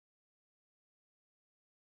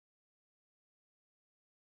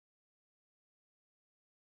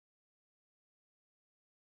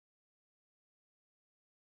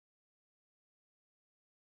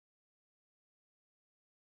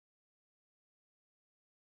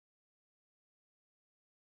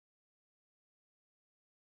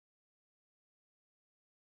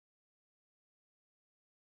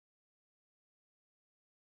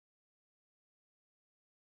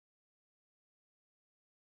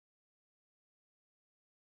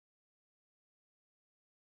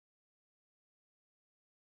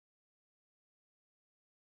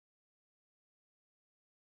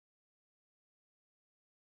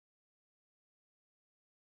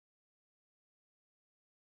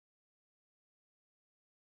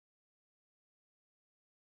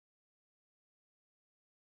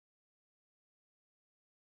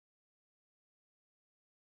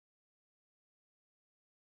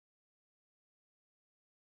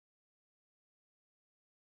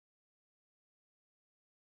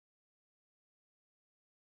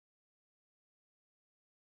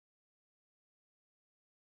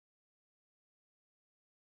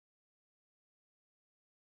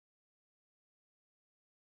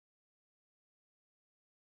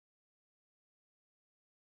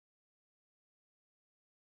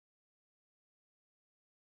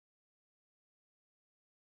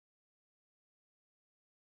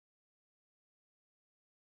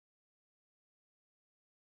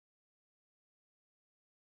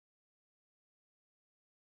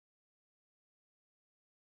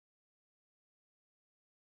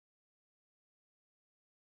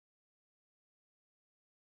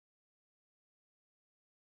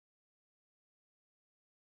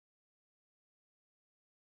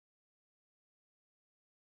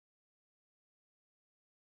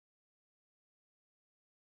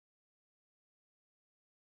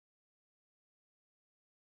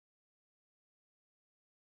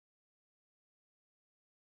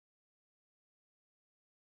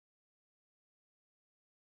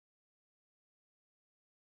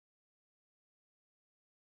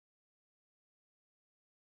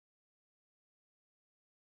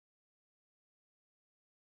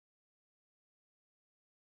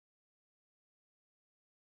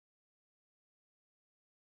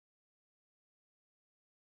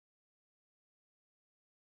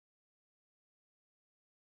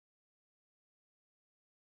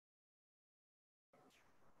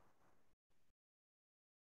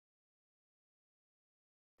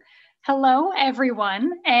Hello,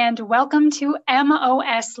 everyone, and welcome to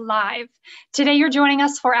MOS Live. Today, you're joining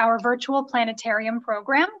us for our virtual planetarium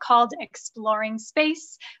program called Exploring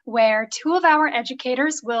Space, where two of our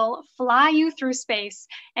educators will fly you through space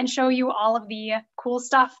and show you all of the cool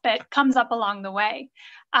stuff that comes up along the way.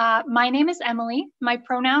 My name is Emily. My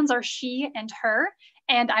pronouns are she and her,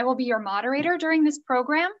 and I will be your moderator during this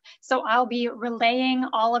program. So I'll be relaying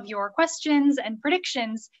all of your questions and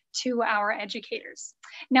predictions to our educators.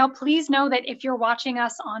 Now, please know that if you're watching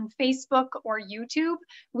us on Facebook or YouTube,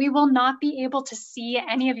 we will not be able to see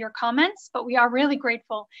any of your comments, but we are really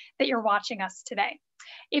grateful that you're watching us today.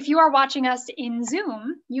 If you are watching us in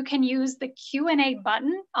Zoom, you can use the Q&A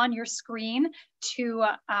button on your screen to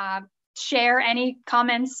share any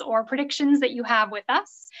comments or predictions that you have with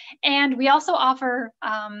us. And we also offer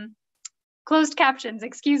closed captions,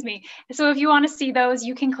 excuse me. So if you want to see those,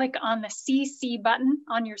 you can click on the CC button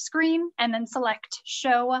on your screen and then select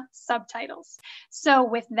Show Subtitles. So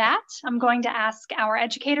with that, I'm going to ask our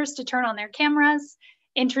educators to turn on their cameras,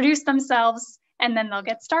 introduce themselves, and then they'll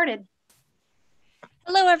get started.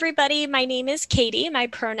 Hello, everybody. My name is Katie. My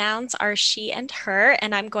pronouns are she and her,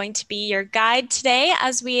 and I'm going to be your guide today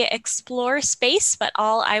as we explore space, but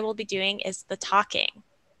all I will be doing is the talking.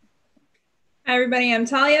 Hi, everybody. I'm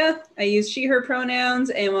Talia. I use she, her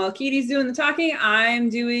pronouns, and while Katie's doing the talking, I'm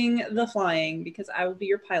doing the flying because I will be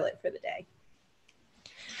your pilot for the day.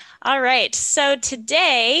 All right, so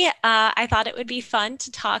today I thought it would be fun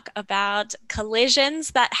to talk about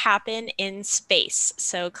collisions that happen in space.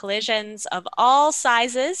 So collisions of all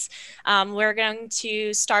sizes. We're going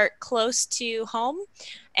to start close to home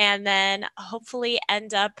and then hopefully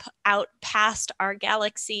end up out past our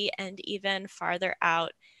galaxy and even farther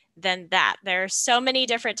out than that. There are so many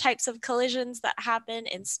different types of collisions that happen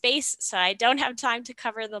in space, so I don't have time to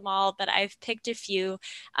cover them all, but I've picked a few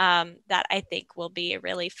that I think will be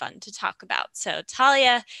really fun to talk about. So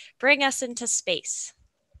Talia, bring us into space.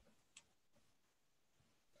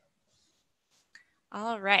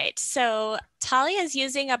 All right, so Talia is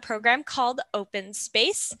using a program called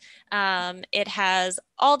OpenSpace. It has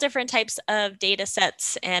all different types of data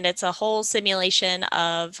sets, and it's a whole simulation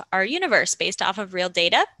of our universe based off of real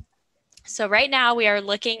data. So right now we are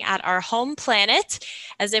looking at our home planet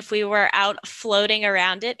as if we were out floating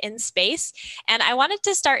around it in space. And I wanted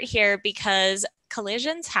to start here because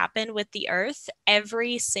collisions happen with the Earth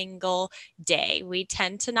every single day. We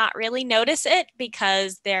tend to not really notice it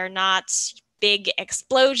because they're not big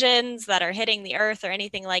explosions that are hitting the Earth or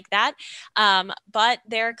anything like that. But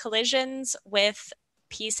they're collisions with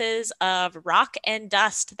pieces of rock and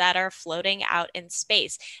dust that are floating out in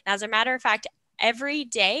space. Now, as a matter of fact, every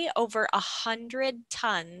day, over 100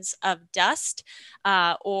 tons of dust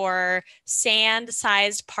or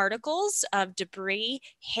sand-sized particles of debris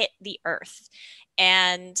hit the Earth.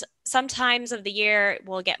 And sometimes of the year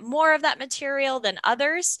we'll get more of that material than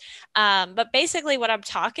others. But basically what I'm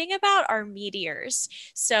talking about are meteors.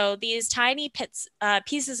 So these tiny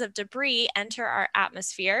pieces of debris enter our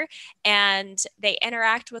atmosphere and they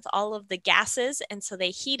interact with all of the gases. And so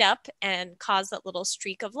they heat up and cause that little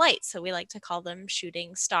streak of light. So we like to call them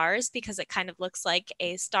shooting stars because it kind of looks like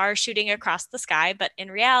a star shooting across the sky. But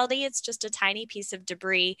in reality, it's just a tiny piece of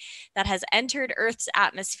debris that has entered Earth's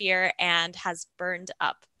atmosphere and has burned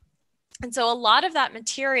up. And so a lot of that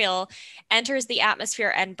material enters the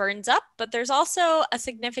atmosphere and burns up, but there's also a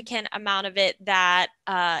significant amount of it that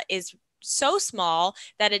is so small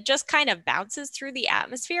that it just kind of bounces through the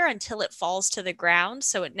atmosphere until it falls to the ground.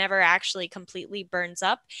 So it never actually completely burns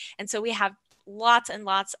up. And so we have lots and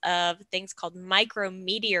lots of things called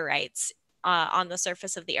micrometeorites on the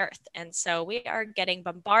surface of the Earth. And so we are getting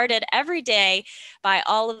bombarded every day by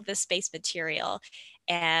all of this space material.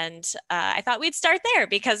 And I thought we'd start there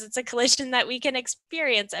because it's a collision that we can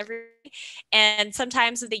experience every day. And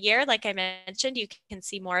sometimes of the year, like I mentioned, you can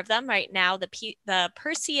see more of them. Right now, the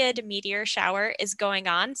Perseid meteor shower is going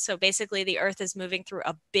on. So basically the Earth is moving through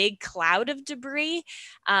a big cloud of debris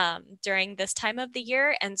during this time of the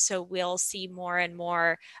year. And so we'll see more and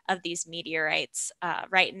more of these meteorites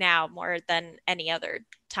right now, more than any other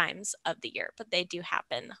times of the year, but they do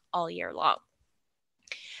happen all year long.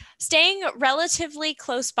 Staying relatively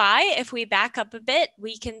close by, if we back up a bit,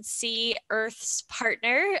 we can see Earth's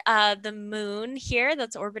partner, the moon here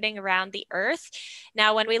that's orbiting around the Earth.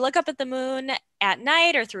 Now, when we look up at the moon at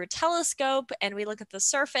night or through a telescope and we look at the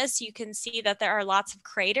surface, you can see that there are lots of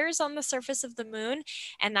craters on the surface of the moon.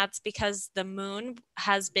 And that's because the moon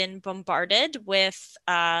has been bombarded with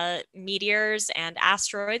meteors and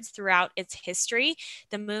asteroids throughout its history.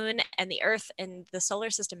 The moon and the Earth and the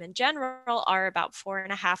solar system in general are about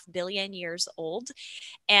 4.5 billion years old.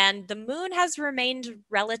 And the moon has remained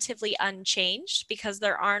relatively unchanged because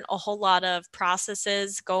there aren't a whole lot of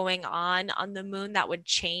processes going on the moon that would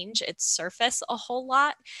change its surface a whole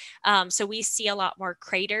lot. So we see a lot more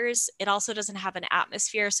craters. It also doesn't have an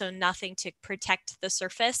atmosphere, so nothing to protect the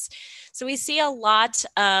surface. So we see a lot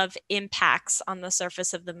of impacts on the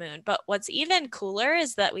surface of the moon. But what's even cooler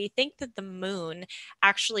is that we think that the moon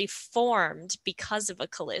actually formed because of a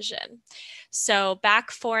collision. So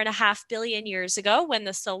back 4.5 billion years ago, when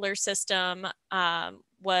the solar system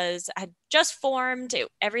had just formed,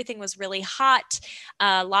 everything was really hot,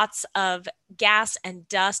 lots of gas and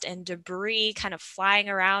dust and debris kind of flying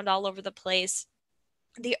around all over the place.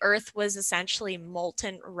 The Earth was essentially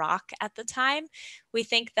molten rock at the time. We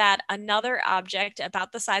think that another object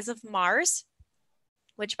about the size of Mars,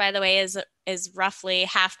 which by the way is roughly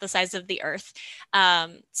half the size of the Earth.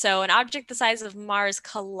 So an object the size of Mars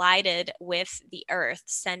collided with the Earth,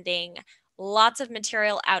 sending lots of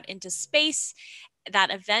material out into space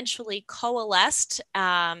that eventually coalesced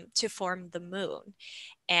to form the moon.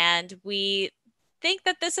 And we think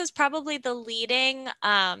that this is probably the leading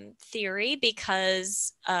theory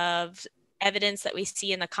because of evidence that we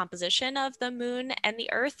see in the composition of the moon and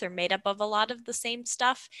the Earth. They're made up of a lot of the same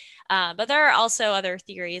stuff. But there are also other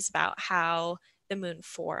theories about how the moon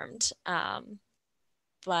formed.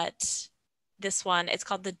 But this one, it's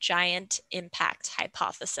called the giant impact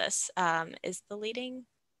hypothesis, is the leading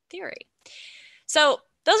theory. So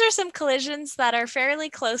those are some collisions that are fairly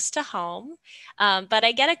close to home, but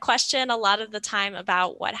I get a question a lot of the time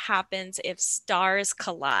about what happens if stars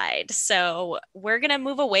collide. So we're going to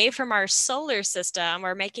move away from our solar system.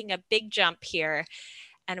 We're making a big jump here,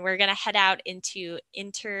 and we're going to head out into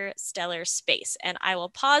interstellar space. And I will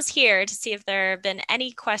pause here to see if there have been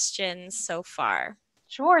any questions so far.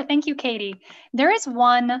 Sure. Thank you, Katie. There is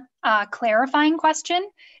one clarifying question.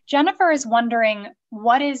 Jennifer is wondering,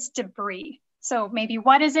 what is debris? So maybe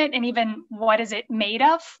what is it, and even what is it made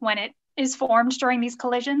of when it is formed during these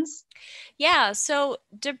collisions? Yeah, so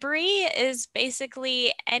debris is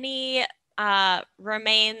basically any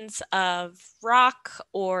remains of rock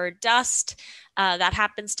or dust that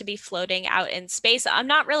happens to be floating out in space. I'm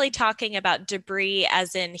not really talking about debris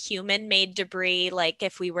as in human-made debris, like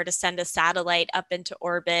if we were to send a satellite up into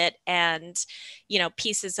orbit and,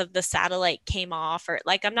 pieces of the satellite came off, or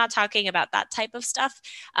like, I'm not talking about that type of stuff,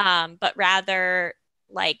 but rather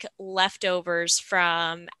like leftovers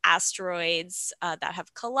from asteroids that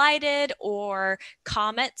have collided, or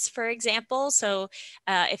comets, for example. So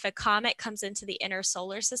if a comet comes into the inner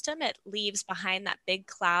solar system, it leaves behind that big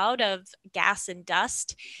cloud of gas and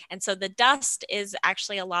dust. And so the dust is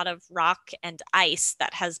actually a lot of rock and ice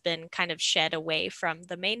that has been kind of shed away from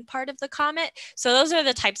the main part of the comet. So those are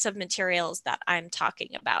the types of materials that I'm talking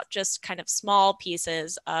about, just kind of small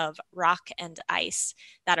pieces of rock and ice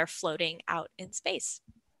that are floating out in space.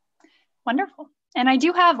 Wonderful. And I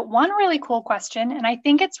do have one really cool question, and I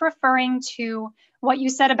think it's referring to what you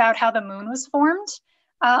said about how the moon was formed.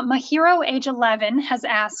 Mahiro, age 11, has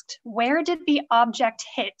asked, where did the object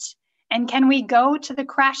hit? And can we go to the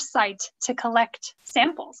crash site to collect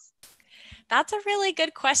samples? That's a really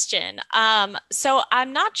good question. So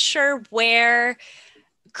I'm not sure where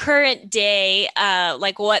current day,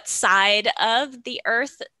 like what side of the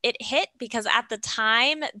Earth it hit, because at the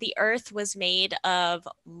time the Earth was made of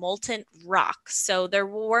molten rock. So there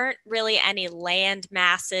weren't really any land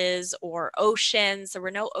masses or oceans. There were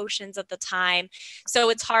no oceans at the time. So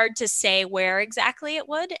it's hard to say where exactly it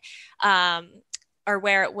would. Or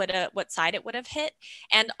where it would what side it would have hit.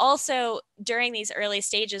 And also during these early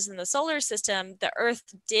stages in the solar system, the Earth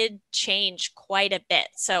did change quite a bit.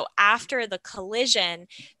 So after the collision,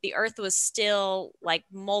 the Earth was still like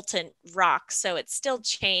molten rock. So it still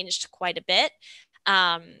changed quite a bit.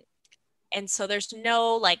 And so there's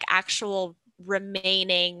no like actual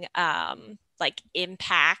remaining like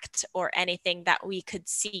impact or anything that we could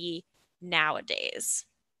see nowadays.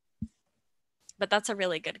 But that's a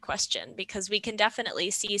really good question, because we can definitely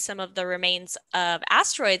see some of the remains of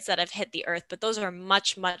asteroids that have hit the Earth, but those are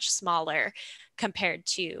much, much smaller compared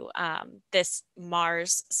to this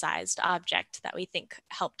Mars-sized object that we think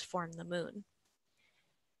helped form the moon.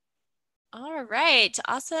 All right,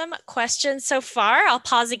 awesome questions so far. I'll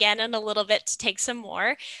pause again in a little bit to take some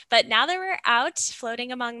more. But now that we're out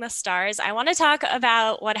floating among the stars, I want to talk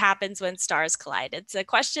about what happens when stars collide. It's a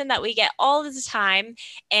question that we get all the time,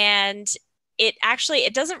 and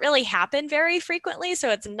it doesn't really happen very frequently,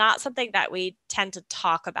 so it's not something that we tend to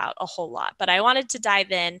talk about a whole lot. But I wanted to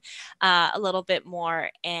dive in a little bit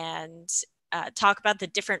more and talk about the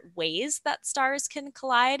different ways that stars can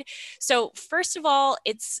collide. So first of all,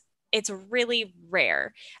 it's it's really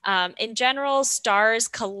rare. In general, stars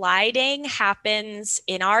colliding happens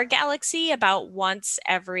in our galaxy about once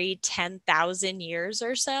every 10,000 years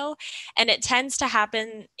or so. And it tends to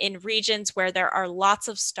happen in regions where there are lots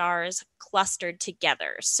of stars clustered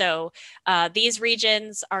together. So these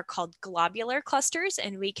regions are called globular clusters,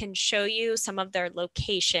 and we can show you some of their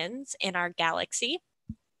locations in our galaxy.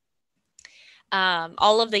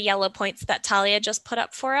 All of the yellow points that Talia just put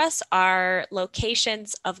up for us are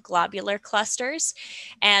locations of globular clusters.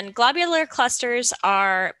 And globular clusters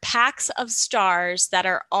are packs of stars that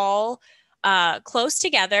are all close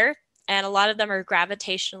together, and a lot of them are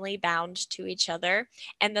gravitationally bound to each other.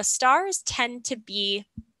 And the stars tend to be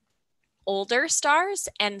older stars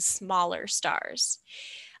and smaller stars.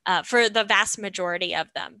 For the vast majority of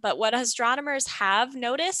them. But what astronomers have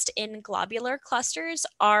noticed in globular clusters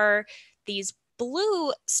are these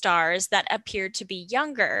blue stars that appear to be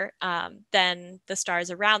younger than the stars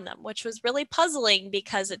around them, which was really puzzling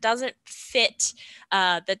because it doesn't fit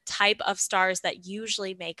the type of stars that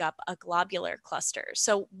usually make up a globular cluster.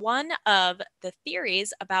 So one of the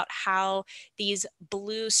theories about how these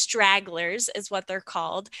blue stragglers is what they're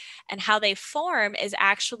called and how they form is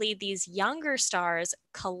actually these younger stars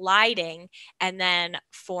colliding and then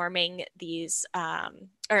forming these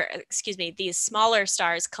these smaller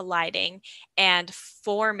stars colliding and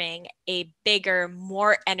forming a bigger,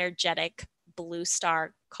 more energetic blue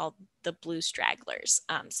star called the blue stragglers.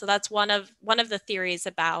 So that's one of the theories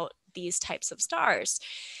about these types of stars.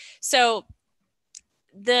 So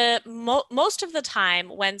most of the time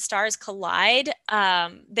when stars collide,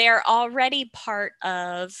 they're already part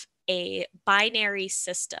of a binary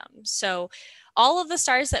system. So all of the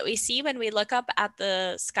stars that we see when we look up at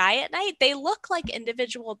the sky at night, they look like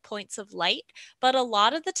individual points of light, but a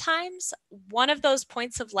lot of the times, one of those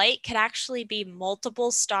points of light could actually be multiple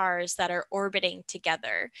stars that are orbiting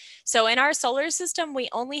together. So in our solar system, we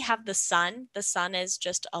only have the sun. The sun is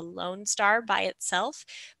just a lone star by itself,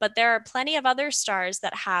 but there are plenty of other stars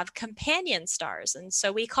that have companion stars. And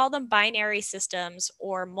so we call them binary systems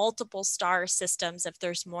or multiple star systems if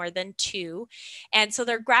there's more than two. And so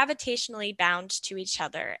they're gravitationally bound to each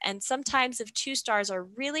other. And sometimes if two stars are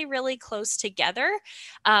really, really close together,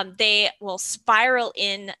 they will spiral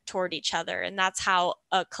in toward each other. And that's how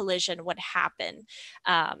a collision would happen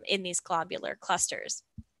in these globular clusters.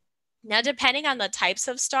 Now, depending on the types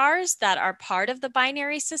of stars that are part of the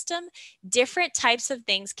binary system, different types of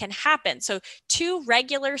things can happen. So two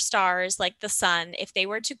regular stars like the sun, if they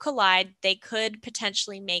were to collide, they could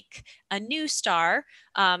potentially make a new star,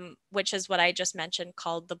 which is what I just mentioned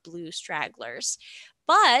called the blue stragglers.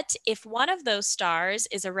 But if one of those stars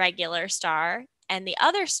is a regular star and the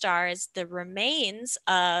other star is the remains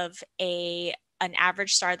of an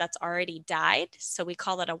average star that's already died, so we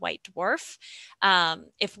call it a white dwarf.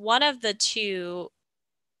 If one of the two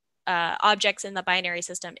objects in the binary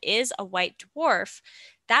system is a white dwarf,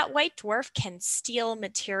 that white dwarf can steal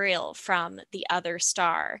material from the other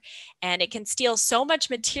star. And it can steal so much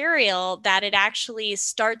material that it actually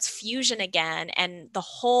starts fusion again, and the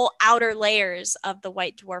whole outer layers of the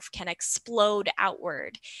white dwarf can explode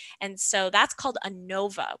outward. And so that's called a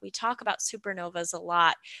nova. We talk about supernovas a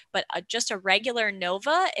lot, but just a regular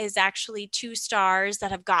nova is actually two stars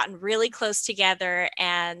that have gotten really close together,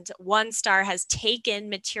 and one star has taken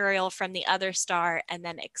material from the other star and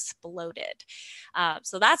then exploded.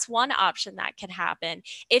 So that's one option that can happen.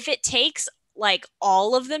 If it takes like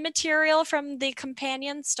all of the material from the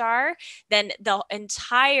companion star, then the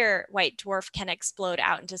entire white dwarf can explode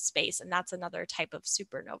out into space, and that's another type of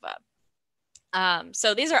supernova.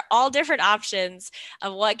 So these are all different options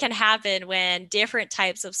of what can happen when different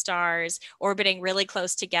types of stars orbiting really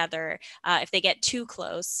close together, if they get too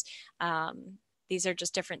close. These are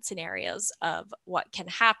just different scenarios of what can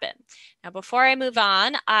happen. Now, before I move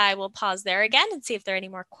on, I will pause there again and see if there are any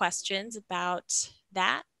more questions about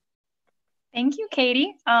that. Thank you,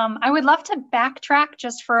 Katie. I would love to backtrack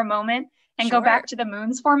just for a moment and go back to the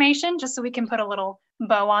moon's formation, just so we can put a little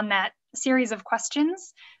bow on that series of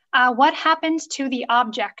questions. What happened to the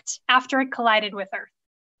object after it collided with Earth?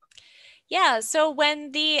 Yeah, so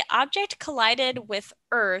when the object collided with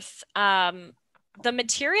Earth, the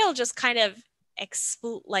material just kind of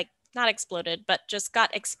not exploded, but just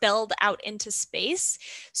got expelled out into space.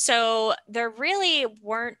 So there really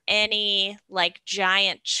weren't any like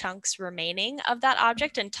giant chunks remaining of that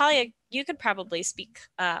object. And Talia, you could probably speak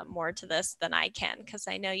more to this than I can, because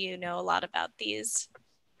I know you know a lot about these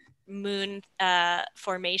moon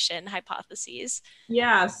formation hypotheses.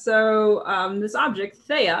 Yeah, so this object,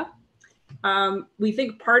 Theia, we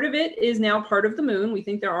think part of it is now part of the moon. We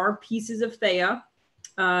think there are pieces of Theia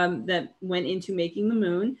that went into making the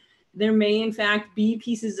moon. There may in fact be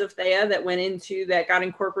pieces of Theia that got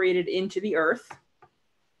incorporated into the Earth.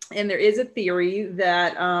 And there is a theory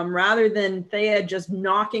that rather than Theia just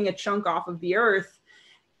knocking a chunk off of the Earth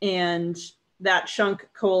and that chunk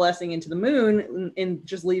coalescing into the moon and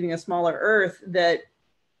just leaving a smaller Earth, that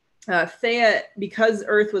Theia, because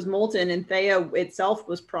Earth was molten and Theia itself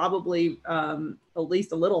was probably at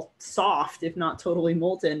least a little soft, if not totally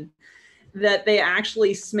molten, that they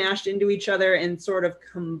actually smashed into each other and sort of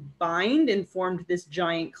combined and formed this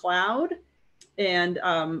giant cloud. And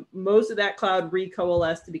most of that cloud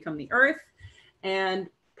recoalesced to become the Earth, and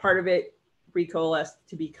part of it recoalesced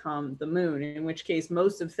to become the moon, in which case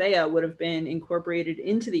most of Theia would have been incorporated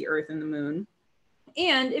into the Earth and the moon.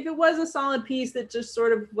 And if it was a solid piece that just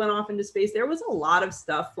sort of went off into space, there was a lot of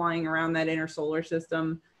stuff flying around that inner solar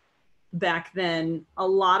system back then. A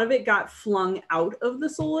lot of it got flung out of the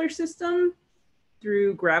solar system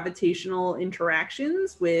through gravitational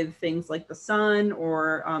interactions with things like the sun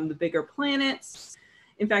or the bigger planets.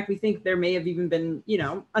 In fact, we think there may have even been,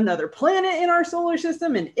 another planet in our solar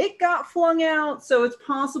system and it got flung out. So it's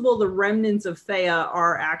possible the remnants of Theia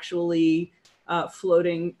are actually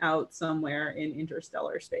floating out somewhere in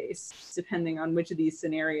interstellar space, depending on which of these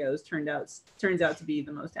scenarios turns out to be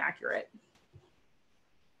the most accurate.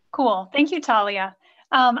 Cool. Thank you, Talia.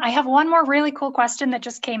 I have one more really cool question that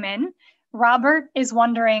just came in. Robert is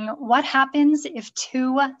wondering, what happens if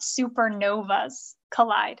two supernovas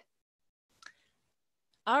collide?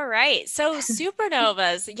 All right, so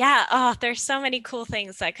supernovas, yeah, oh, there's so many cool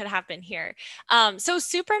things that could happen here. So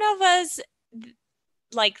supernovas,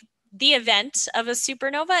 like the event of a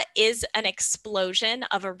supernova is an explosion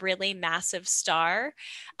of a really massive star.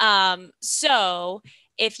 So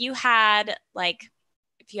if you had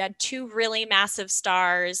two really massive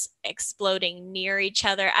stars exploding near each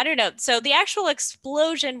other, I don't know. So the actual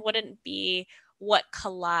explosion wouldn't be what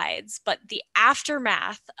collides, but the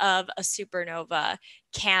aftermath of a supernova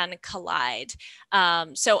can collide.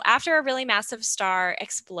 So after a really massive star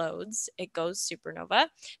explodes, it goes supernova,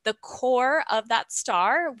 the core of that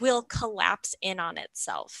star will collapse in on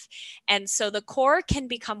itself. And so the core can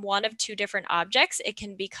become one of two different objects. It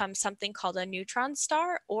can become something called a neutron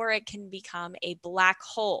star, or it can become a black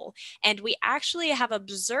hole. And we actually have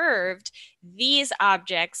observed these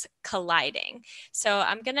objects colliding. So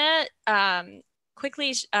I'm gonna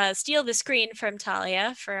quickly steal the screen from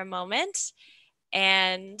Talia for a moment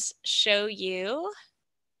and show you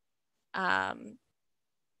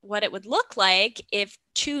what it would look like if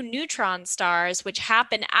two neutron stars, which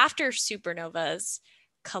happen after supernovas,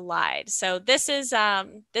 collide. So this is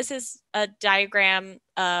a diagram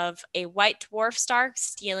of a white dwarf star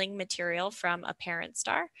stealing material from a parent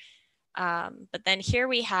star. But then here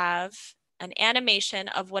we have an animation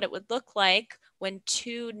of what it would look like when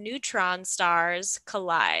two neutron stars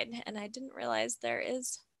collide. And I didn't realize there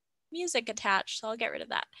is music attached, so I'll get rid of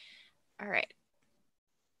that. All right.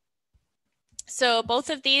 So both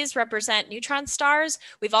of these represent neutron stars.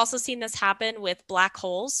 We've also seen this happen with black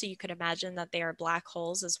holes, so you could imagine that they are black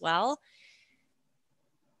holes as well.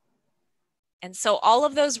 And so all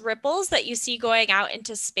of those ripples that you see going out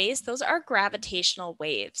into space, those are gravitational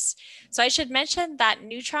waves. So I should mention that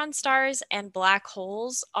neutron stars and black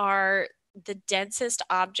holes are the densest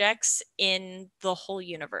objects in the whole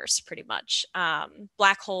universe, pretty much.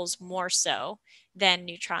 Black holes more so than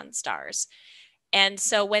neutron stars. And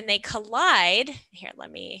so when they collide, here,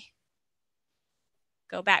 let me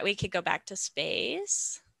go back. We could go back to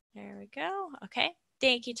space. There we go. Okay.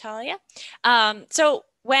 Thank you, Talia. So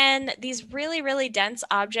when these really, really dense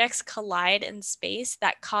objects collide in space,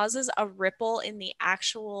 that causes a ripple in the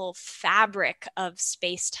actual fabric of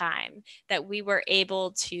space-time that we were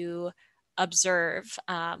able to observe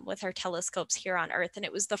with our telescopes here on Earth. And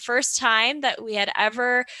it was the first time that we had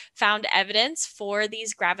ever found evidence for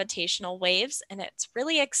these gravitational waves. And it's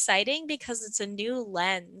really exciting because it's a new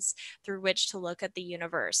lens through which to look at the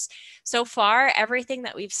universe. So far, everything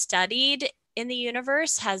that we've studied in the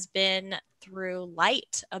universe has been through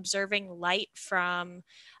light, observing light from,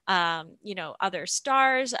 other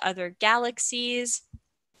stars, other galaxies,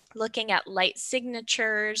 looking at light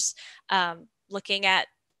signatures, looking at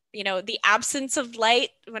the absence of light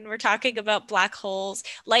when we're talking about black holes.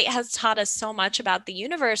 Light has taught us so much about the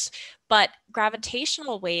universe, but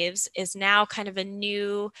gravitational waves is now kind of a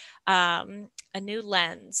new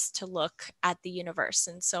lens to look at the universe.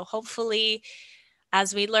 And so hopefully,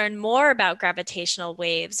 as we learn more about gravitational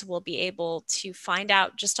waves, we'll be able to find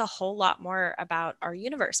out just a whole lot more about our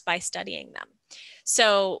universe by studying them.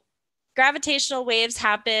 So gravitational waves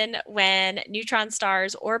happen when neutron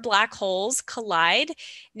stars or black holes collide.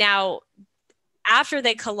 Now, after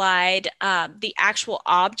they collide, the actual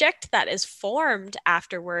object that is formed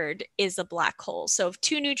afterward is a black hole. So if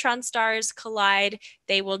two neutron stars collide,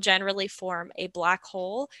 they will generally form a black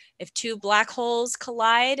hole. If two black holes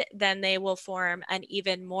collide, then they will form an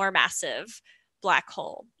even more massive black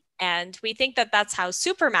hole. And we think that that's how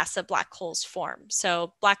supermassive black holes form.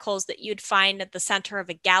 So black holes that you'd find at the center of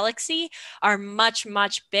a galaxy are much,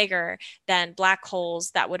 much bigger than black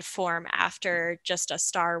holes that would form after just a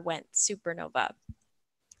star went supernova.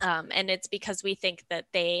 And it's because we think that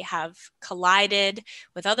they have collided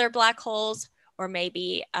with other black holes, or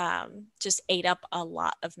maybe just ate up a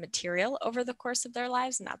lot of material over the course of their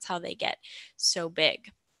lives, and that's how they get so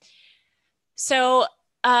big. So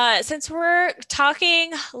since we're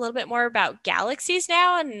talking a little bit more about galaxies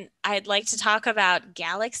now, and I'd like to talk about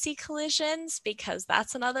galaxy collisions, because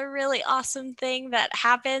that's another really awesome thing that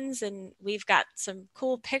happens. And we've got some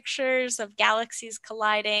cool pictures of galaxies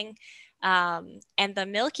colliding. And the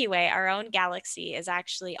Milky Way, our own galaxy, is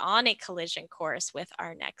actually on a collision course with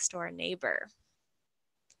our next door neighbor.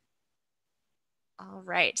 All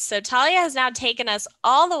right, so Talia has now taken us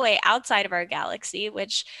all the way outside of our galaxy,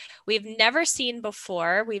 which we've never seen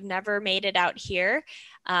before. We've never made it out here.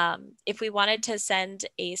 If we wanted to send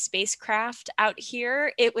a spacecraft out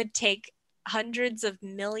here, it would take hundreds of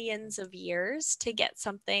millions of years to get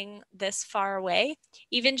something this far away.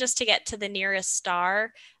 Even just to get to the nearest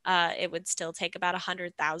star, it would still take about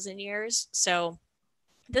 100,000 years. So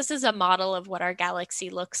this is a model of what our galaxy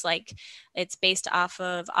looks like. It's based off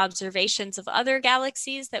of observations of other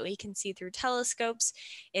galaxies that we can see through telescopes.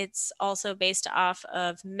 It's also based off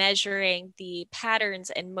of measuring the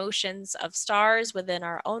patterns and motions of stars within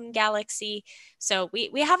our own galaxy. So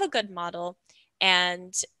we have a good model,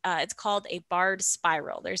 and it's called a barred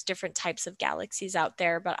spiral. There's different types of galaxies out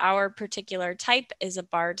there, but our particular type is a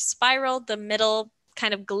barred spiral. The middle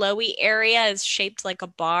kind of glowy area is shaped like a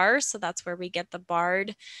bar, so that's where we get the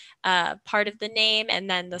barred part of the name. And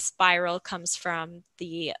then the spiral comes from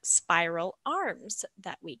the spiral arms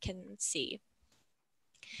that we can see.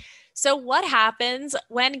 So what happens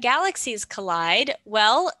when galaxies collide?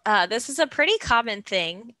 Well, this is a pretty common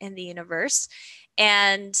thing in the universe,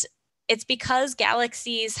 and it's because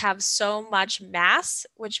galaxies have so much mass,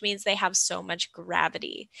 which means they have so much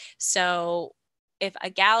gravity. So if a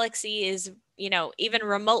galaxy is, even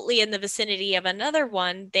remotely in the vicinity of another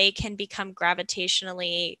one, they can become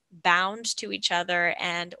gravitationally bound to each other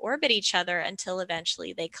and orbit each other until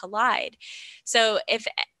eventually they collide. So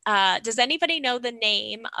does anybody know the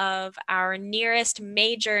name of our nearest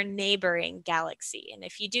major neighboring galaxy? And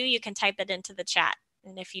if you do, you can type it into the chat.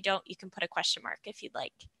 And if you don't, you can put a question mark if you'd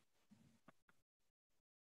like.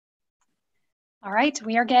 All right,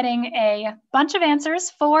 we are getting a bunch of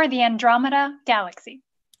answers for the Andromeda Galaxy.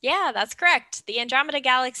 Yeah, that's correct. The Andromeda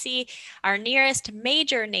Galaxy, our nearest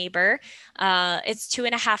major neighbor, it's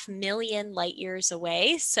 2.5 million light years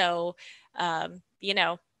away. So,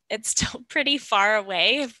 it's still pretty far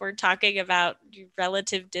away if we're talking about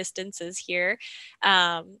relative distances here.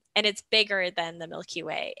 And it's bigger than the Milky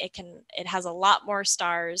Way. It has a lot more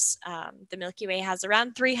stars. The Milky Way has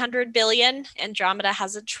around 300 billion. Andromeda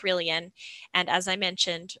has 1 trillion. And as I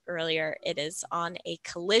mentioned earlier, it is on a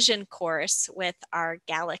collision course with our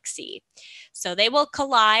galaxy. So they will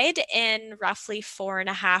collide in roughly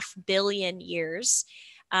 4.5 billion years.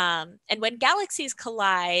 And when galaxies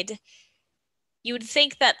collide, you would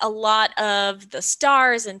think that a lot of the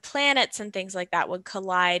stars and planets and things like that would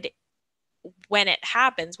collide when it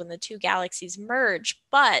happens, when the two galaxies merge,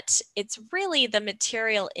 but it's really the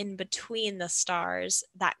material in between the stars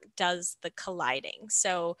that does the colliding.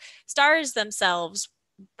 So stars themselves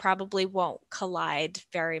probably won't collide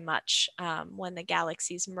very much when the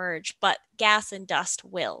galaxies merge, but gas and dust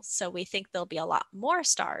will. So we think there'll be a lot more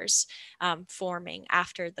stars forming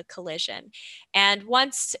after the collision. And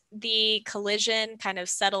once the collision kind of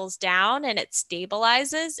settles down and it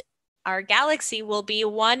stabilizes, our galaxy will be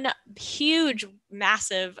one huge,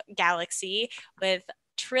 massive galaxy with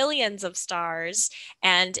trillions of stars,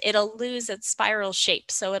 and it'll lose its spiral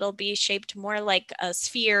shape. So it'll be shaped more like a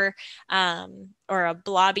sphere or a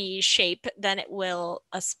blobby shape than it will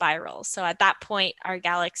a spiral. So at that point, our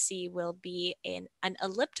galaxy will be an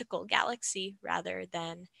elliptical galaxy rather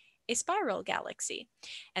than a spiral galaxy.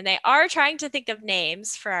 And they are trying to think of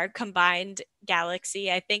names for our combined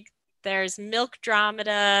galaxy. I think there's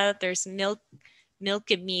Milkdromeda, there's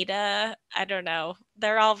Milkimeda. I don't know.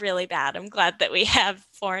 They're all really bad. I'm glad that we have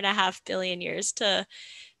 4.5 billion years to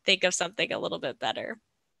think of something a little bit better.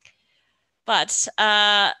 But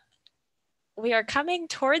we are coming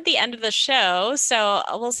toward the end of the show, so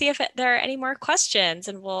we'll see if there are any more questions,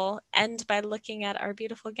 and we'll end by looking at our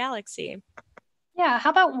beautiful galaxy. Yeah, how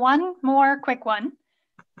about one more quick one?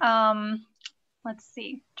 Let's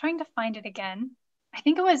see, trying to find it again. I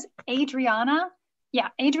think it was Adriana. Yeah,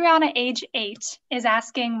 Adriana, age 8, is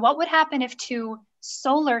asking what would happen if two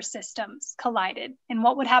solar systems collided and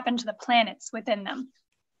what would happen to the planets within them?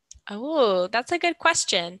 Oh, that's a good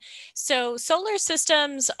question. So solar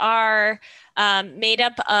systems are made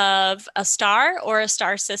up of a star or a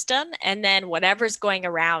star system, and then whatever's going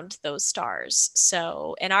around those stars.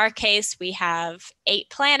 So in our case, we have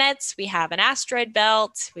 8 planets, we have an asteroid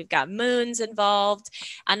belt, we've got moons involved.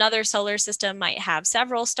 Another solar system might have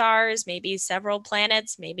several stars, maybe several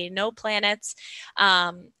planets, maybe no planets.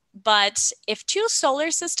 But if two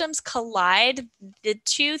solar systems collide, the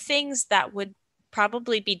two things that would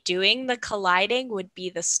probably be doing the colliding would be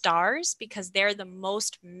the stars, because they're the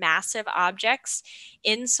most massive objects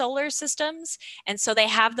in solar systems, and so they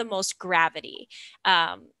have the most gravity.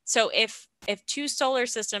 So if two solar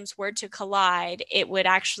systems were to collide, it would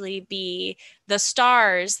actually be the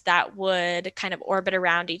stars that would kind of orbit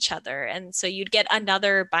around each other, and so you'd get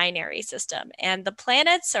another binary system. And the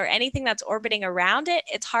planets or anything that's orbiting around it,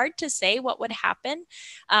 it's hard to say what would happen,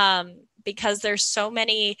 because there's so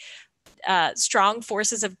many strong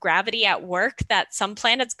forces of gravity at work that some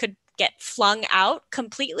planets could get flung out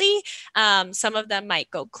completely. Some of them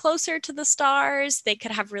might go closer to the stars. They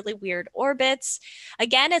could have really weird orbits.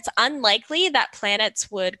 Again, it's unlikely that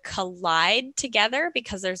planets would collide together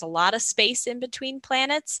because there's a lot of space in between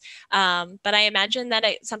planets. But I imagine that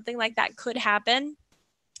something like that could happen.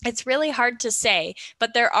 It's really hard to say,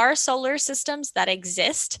 but there are solar systems that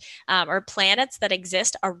exist, or planets that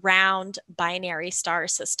exist around binary star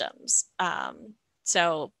systems.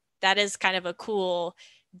 So that is kind of a cool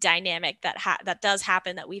dynamic that does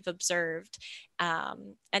happen that we've observed.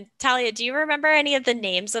 And Talia, do you remember any of the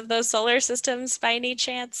names of those solar systems by any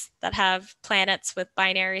chance that have planets with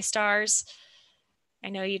binary stars? I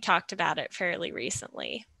know you talked about it fairly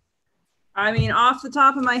recently. I mean, off the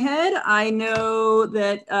top of my head, I know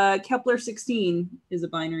that Kepler 16 is a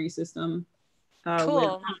binary system Cool. with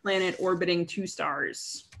one planet orbiting 2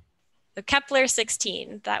 stars. The Kepler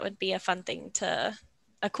 16, that would be a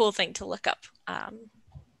cool thing to look up,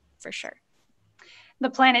 for sure. The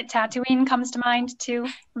planet Tatooine comes to mind too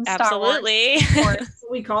from Absolutely. Star Wars.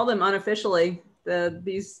 We call them unofficially.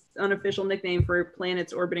 These unofficial nickname for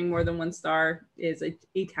planets orbiting more than 1 star is a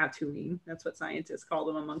Tatooine. That's what scientists call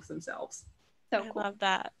them amongst themselves. So cool. I love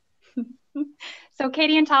that. So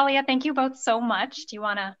Katie and Talia, thank you both so much. Do you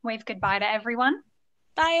want to wave goodbye to everyone?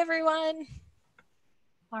 Bye, everyone.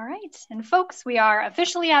 All right. And folks, we are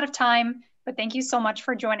officially out of time, but thank you so much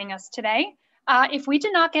for joining us today. If we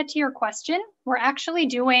did not get to your question, we're actually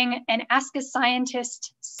doing an Ask a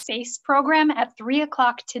Scientist space program at 3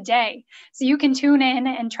 o'clock today. So you can tune in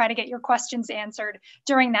and try to get your questions answered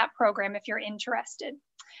during that program if you're interested.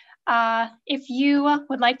 If you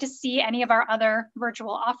would like to see any of our other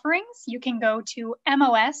virtual offerings, you can go to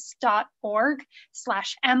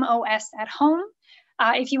mos.org/mos@home.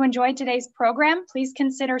 If you enjoyed today's program, please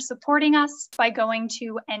consider supporting us by going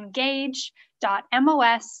to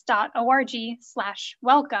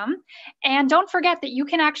engage.mos.org/welcome. And don't forget that you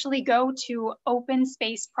can actually go to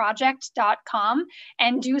openspaceproject.com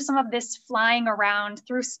and do some of this flying around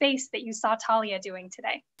through space that you saw Talia doing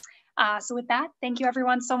today. So with that, thank you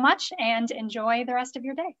everyone so much and enjoy the rest of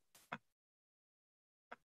your day.